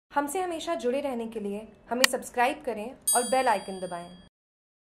हमसे हमेशा जुड़े रहने के लिए हमें सब्सक्राइब करें और बेल आइकन दबाएं।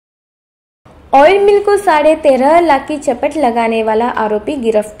 ऑयल मिल को 13.5 लाख की चपेट लगाने वाला आरोपी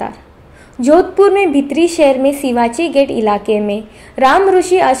गिरफ्तार। जोधपुर में भीतरी शहर में शिवाजी गेट इलाके में राम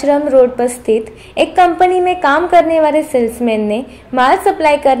ऋषि आश्रम रोड पर स्थित एक कंपनी में काम करने वाले सेल्समैन ने माल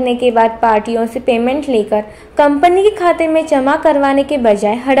सप्लाई करने के बाद पार्टियों से पेमेंट लेकर कंपनी के खाते में जमा करवाने के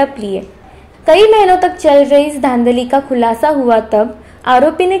बजाय हड़प लिए। कई महीनों तक चल रही इस धांधली का खुलासा हुआ तब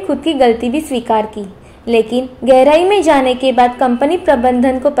आरोपी ने खुद की गलती भी स्वीकार की, लेकिन गहराई में जाने के बाद कंपनी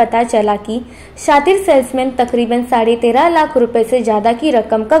प्रबंधन को पता चला कि शातिर सेल्समैन तकरीबन 13.5 लाख रुपए से ज्यादा की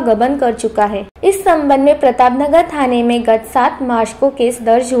रकम का गबन कर चुका है। इस संबंध में प्रतापनगर थाने में गत 7 मार्च को केस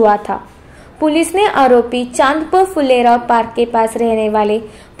दर्ज हुआ था। पुलिस ने आरोपी चांदपुर फुलेरा पार्क के पास रहने वाले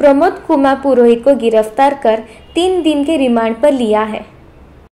प्रमोद कुमार पुरोहित को गिरफ्तार कर 3 दिन के रिमांड पर लिया है।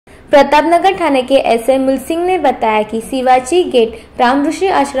 प्रतापनगर थाने के एसआई मूल सिंह ने बताया कि शिवाजी गेट राम ऋषि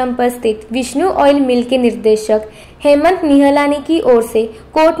आश्रम पर स्थित विष्णु ऑयल मिल के निर्देशक हेमंत निहलानी की ओर से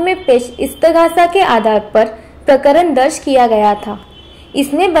कोर्ट में पेश इस्तगासा के आधार पर प्रकरण दर्ज किया गया था।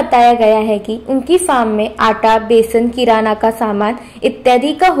 इसमें बताया गया है कि उनकी फार्म में आटा, बेसन, किराना का सामान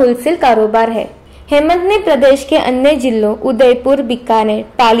इत्यादि का होलसेल कारोबार है। हेमंत ने प्रदेश के अन्य जिलों उदयपुर, बीकानेर,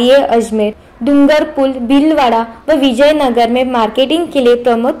 पालिये, अजमेर, डूंगरपुर, भीलवाड़ा व विजयनगर में मार्केटिंग के लिए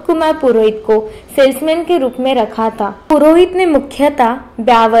प्रमोद कुमार पुरोहित को सेल्समैन के रूप में रखा था। पुरोहित ने मुख्यतः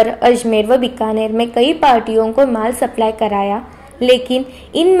ब्यावर, अजमेर व बीकानेर में कई पार्टियों को माल सप्लाई कराया, लेकिन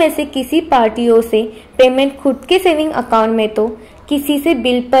इनमें से किसी पार्टियों से पेमेंट खुद के सेविंग अकाउंट में तो किसी से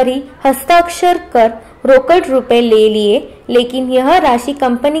बिल पर ही हस्ताक्षर कर रोकड़ रुपए ले लिए, लेकिन यह राशि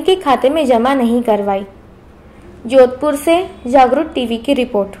कंपनी के खाते में जमा नहीं करवाई। जोधपुर से जागरूक टीवी की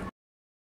रिपोर्ट।